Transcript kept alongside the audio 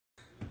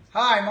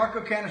Hi,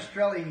 Marco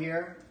Canestrelli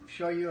here.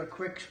 Show you a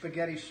quick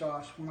spaghetti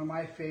sauce, one of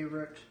my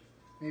favorite,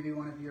 maybe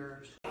one of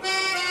yours.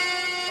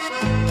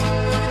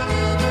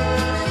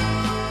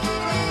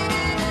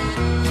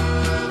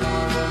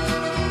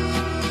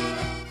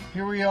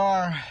 Here we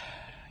are,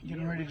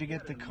 getting ready to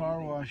get the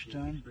car wash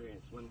done.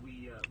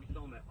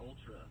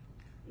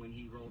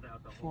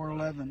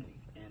 411.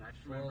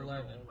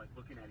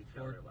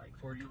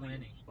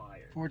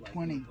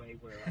 420.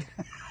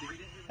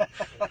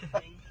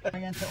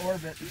 Going into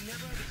orbit.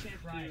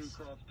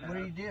 What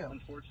do you do?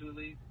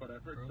 Unfortunately, but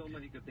I've heard so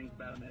many good things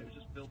about him. It was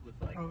just filled with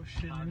like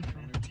shit,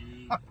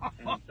 energy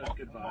and such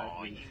good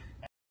vibes.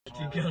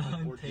 You get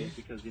on tape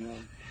because you know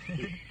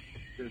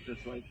there's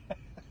just like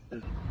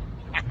this.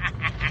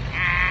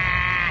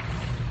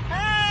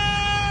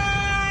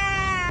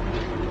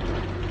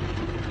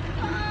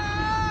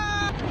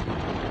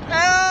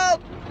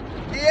 Help!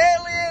 The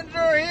aliens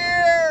are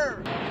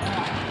here!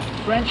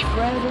 French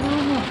bread,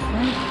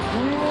 French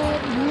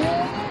bread,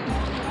 man.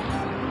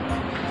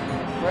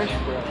 Fresh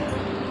bread.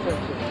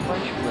 It's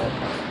French bread.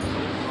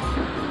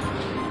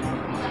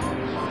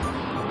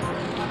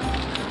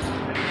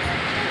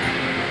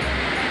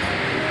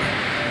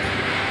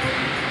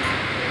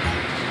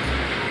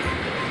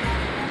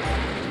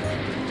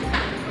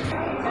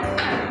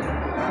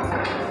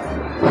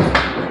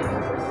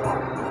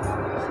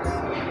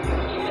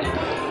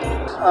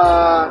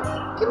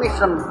 Give me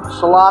some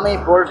salami,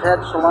 boar's head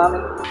salami.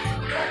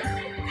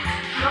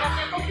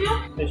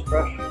 Fish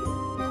fresh.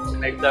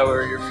 Make that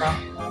where you're from?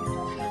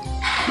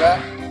 That?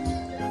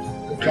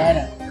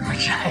 China.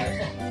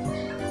 China.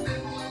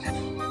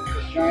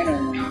 China.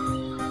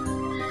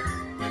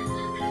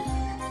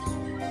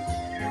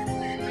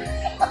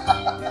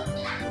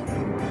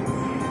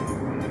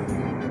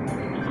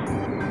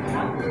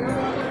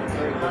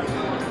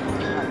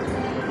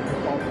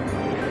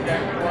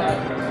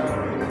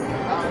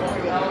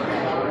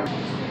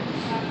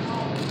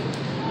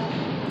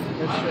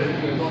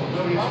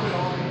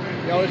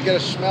 You always got to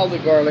smell the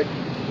garlic.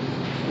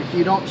 If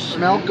you don't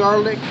smell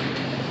garlic,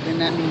 then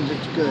that means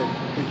it's good.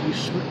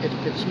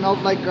 If it smells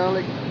like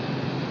garlic,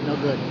 no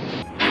good.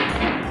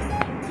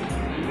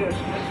 You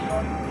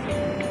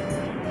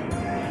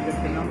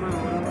get the number or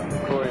whatever?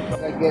 Of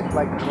course. I get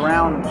like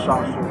ground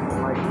sausage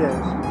like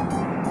this.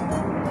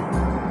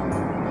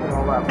 Put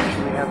all that. Make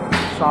sure we have the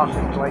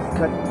sausage like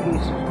cut in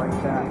pieces like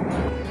that.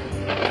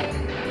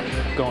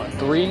 Going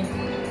 3.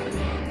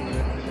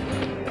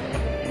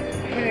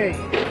 Okay.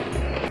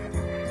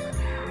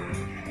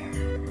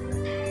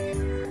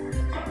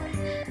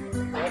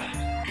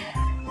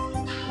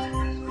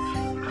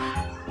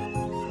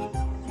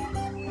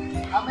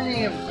 How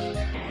many of them?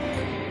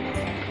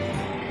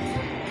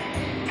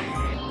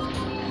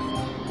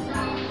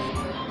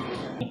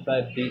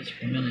 5 beats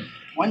per minute.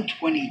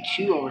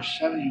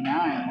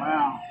 122/79.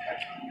 Wow,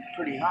 that's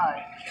pretty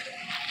high.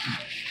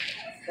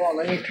 Well,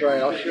 let me try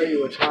it. I'll show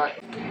you what's hot.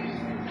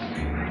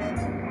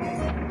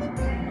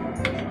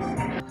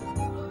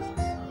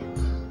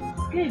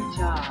 Good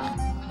job.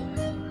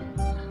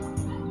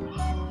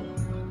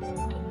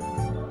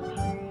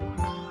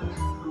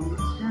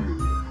 Almost done.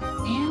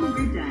 And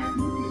we're done.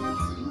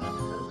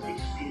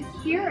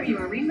 Here are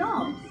your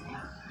results.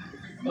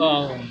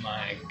 Oh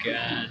my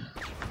god.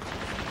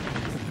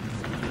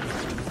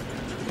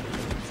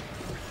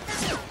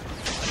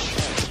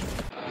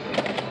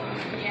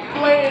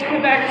 Blade,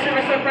 Quebec,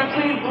 service up front,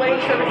 please. Blade,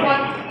 service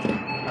 1.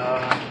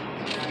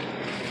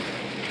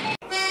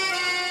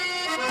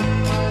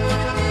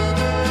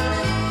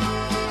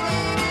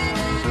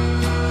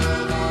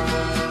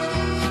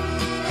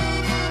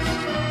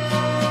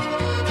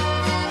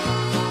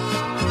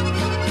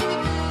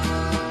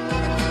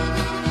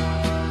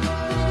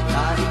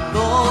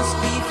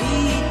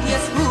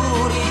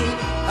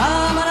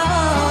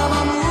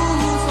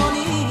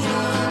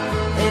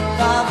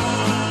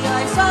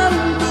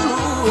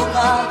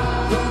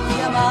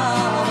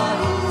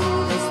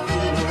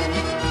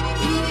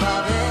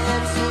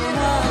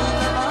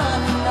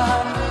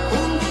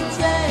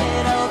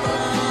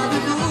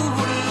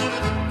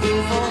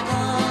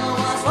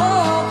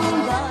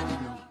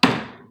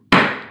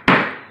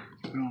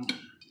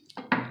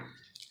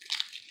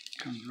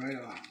 Comes right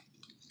off.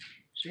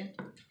 See?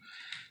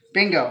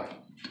 Bingo.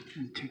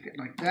 And take it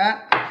like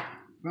that.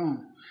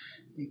 Boom.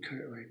 You cut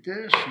it like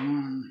this.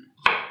 1,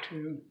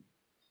 2.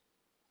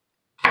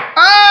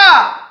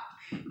 Ah!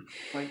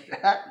 Like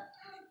that.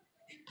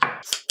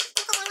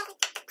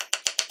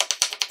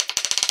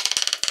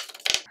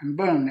 And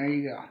boom, there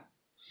you go.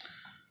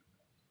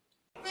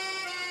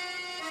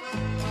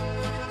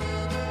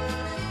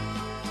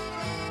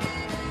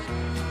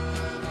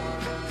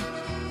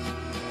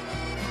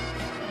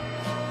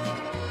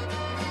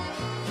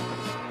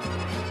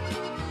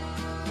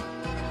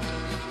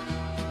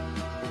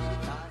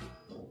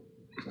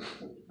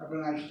 Have a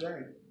nice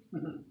day.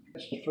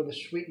 That's for the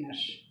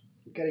sweetness.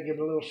 You got to give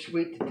it a little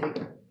sweet to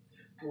take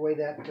away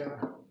that.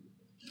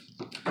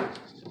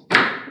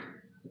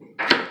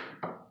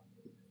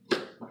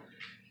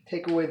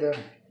 Take away the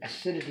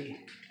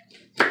acidity,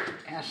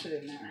 acid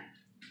in there.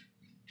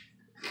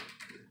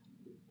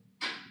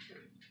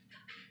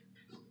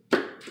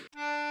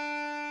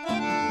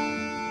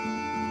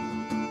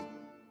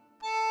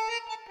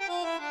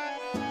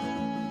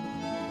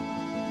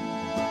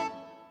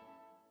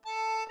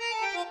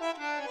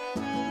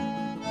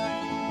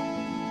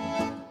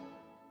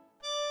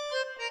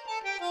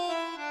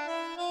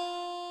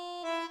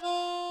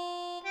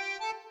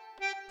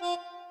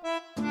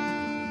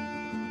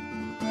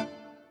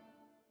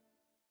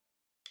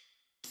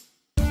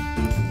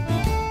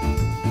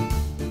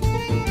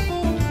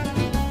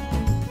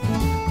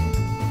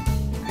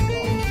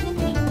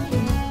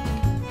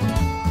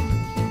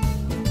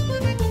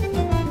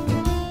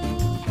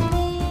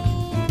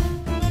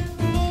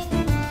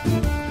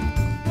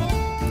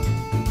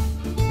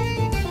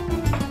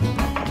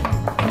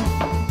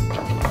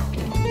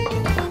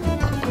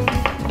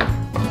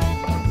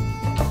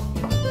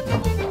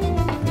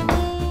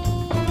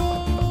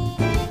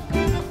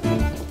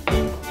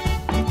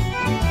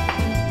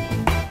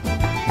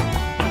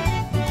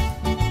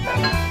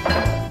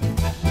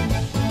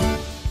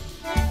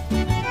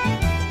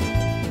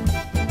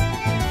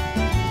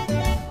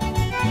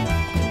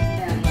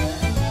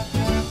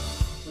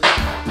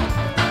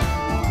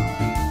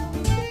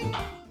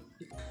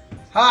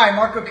 Hi,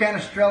 Marco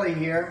Canestrelli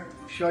here.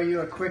 Show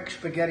you a quick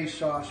spaghetti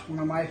sauce, one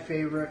of my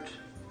favorite,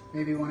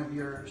 maybe one of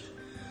yours.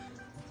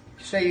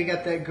 Say you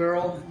got that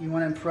girl you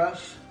want to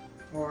impress,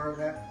 or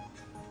that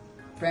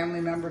family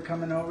member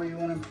coming over you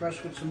want to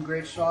impress with some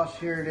great sauce.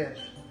 Here it is.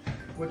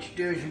 What you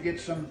do is you get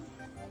some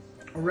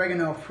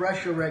oregano,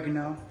 fresh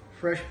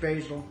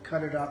basil,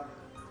 cut it up.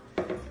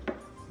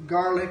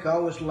 Garlic,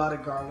 always a lot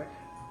of garlic.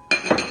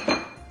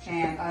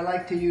 And I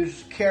like to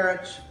use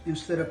carrots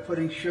instead of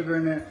putting sugar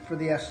in it for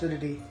the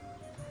acidity.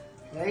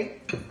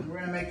 Okay, we're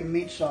going to make a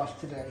meat sauce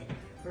today.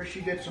 First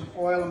you get some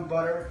oil and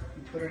butter,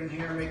 you put it in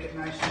here, make it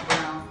nice and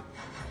brown.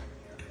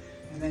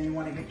 And then you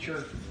want to get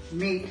your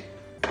meat.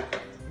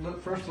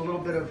 Look, first a little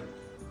bit of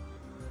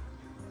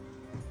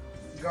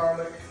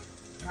garlic,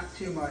 not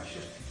too much,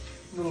 just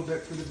a little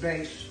bit for the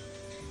base.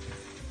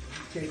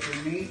 You take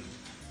your meat,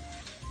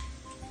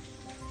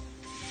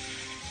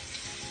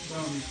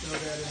 boom, you throw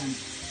that in.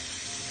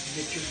 You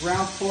get your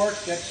ground pork,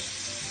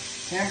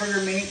 that's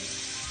hamburger meat,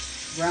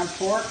 ground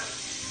pork,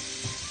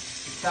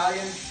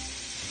 Italian.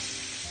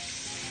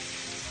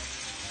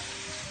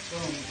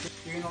 Boom.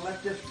 You're going to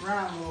let this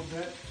brown a little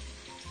bit.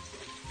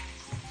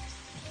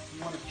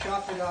 You want to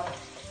chop it up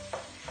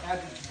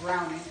as it's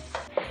browning.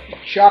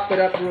 Chop it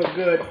up real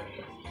good.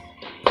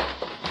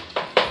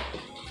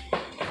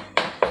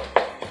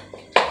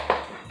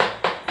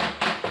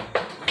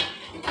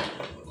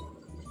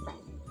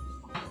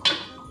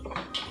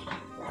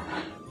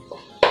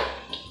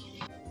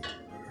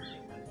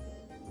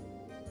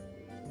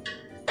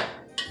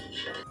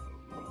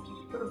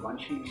 Put a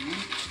bunch in there.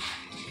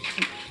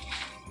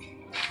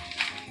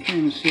 You can't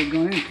even see it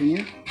going in, can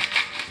you?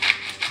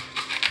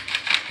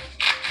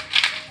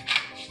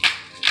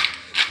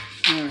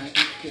 Alright,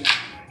 let's get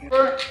it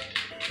out.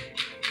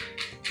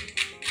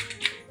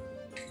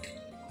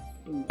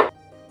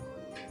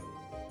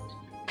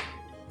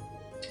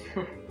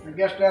 I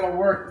guess that'll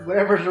work.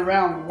 Whatever's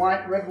around,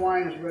 red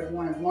wine is red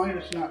wine, as long as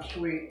it's not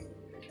sweet.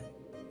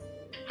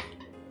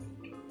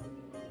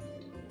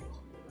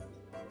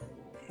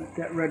 Let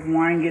that red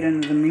wine get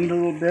into the meat a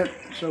little bit,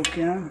 soak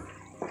in.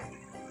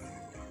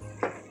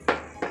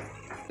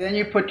 Then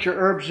you put your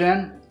herbs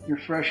in, your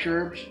fresh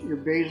herbs, your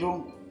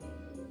basil,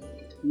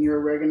 and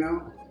your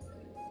oregano.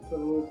 Put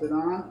a little bit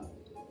on.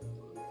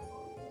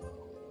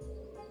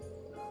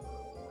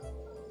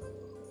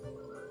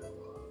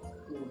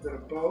 A little bit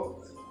of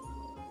both.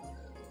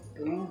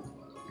 Boom.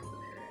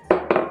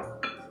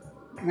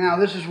 Now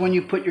this is when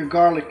you put your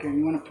garlic in.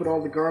 You want to put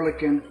all the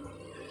garlic in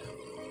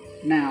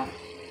now,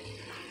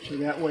 so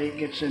that way it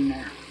gets in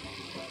there.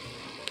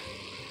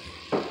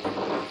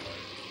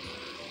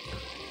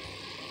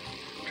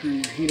 Turn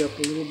your heat up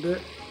a little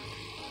bit.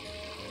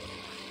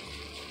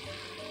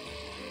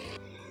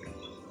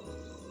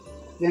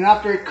 Then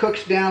after it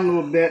cooks down a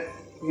little bit,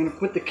 we're going to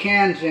put the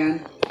cans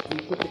in.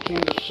 We put the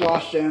cans of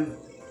sauce in.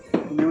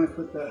 And then we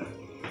put the,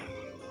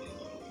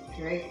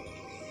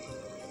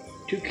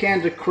 2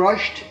 cans of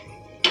crushed.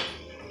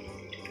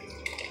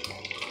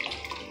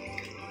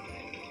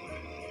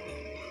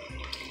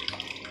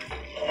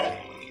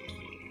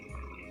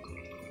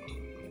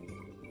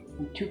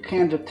 And 2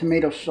 cans of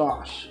tomato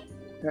sauce.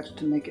 That's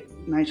to make it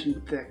nice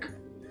and thick.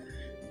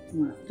 I'm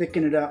going to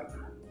thicken it up.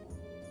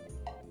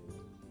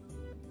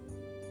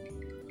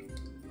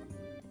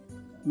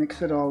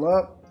 Mix it all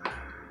up.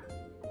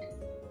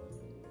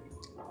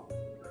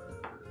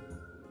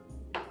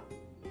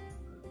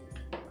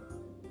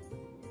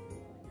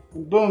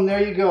 And boom,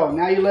 there you go.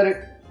 Now you let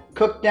it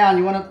cook down.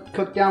 You want to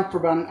cook down for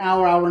about an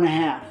hour, hour and a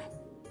half.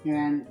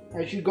 And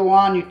as you go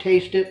on, you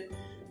taste it.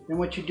 Then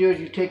what you do is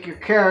you take your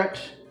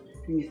carrots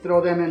and you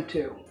throw them in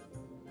too.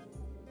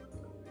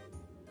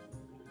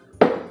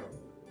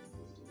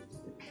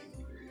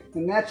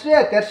 And that's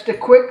it. That's the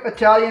quick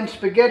Italian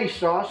spaghetti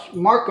sauce.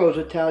 Marco's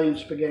Italian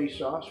spaghetti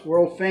sauce.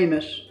 World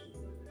famous.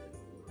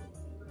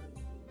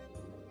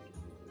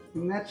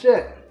 And that's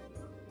it.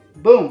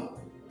 Boom.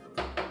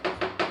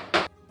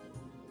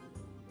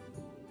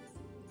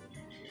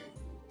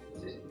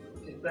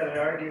 Just started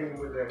arguing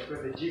with the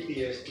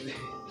GPS today.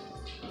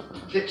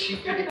 The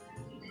GPS.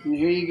 And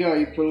here you go.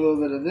 You put a little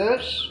bit of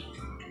this.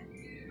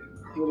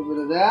 A little bit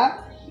of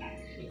that.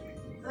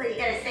 Well, you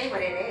gotta say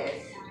what it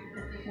is.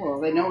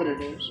 Well, they know what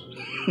it is.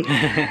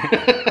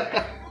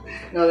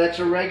 No, that's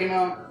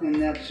oregano,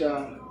 and that's,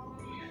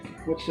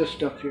 what's this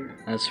stuff here?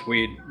 That's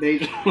weed.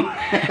 Basil.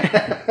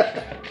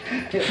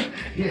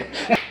 Yeah.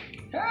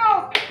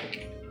 Help!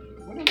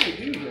 What did they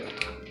do there?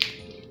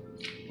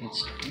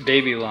 It's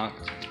baby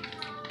locked.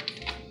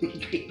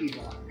 Baby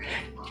lock.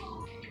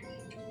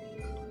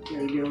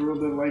 Yeah, you get a little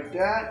bit like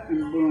that,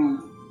 and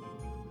boom.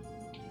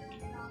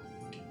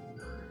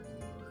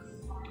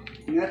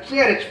 And that's it,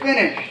 it's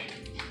finished.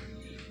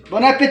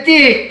 Bon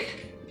appetit!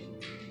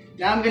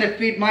 Now I'm going to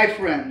feed my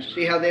friends,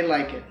 see how they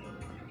like it.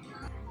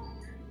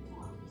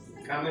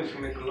 Coming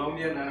from a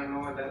Colombian, I don't know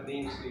what that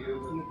means to you.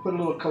 You put a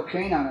little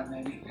cocaine on it,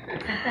 maybe.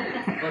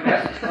 But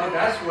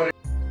that's what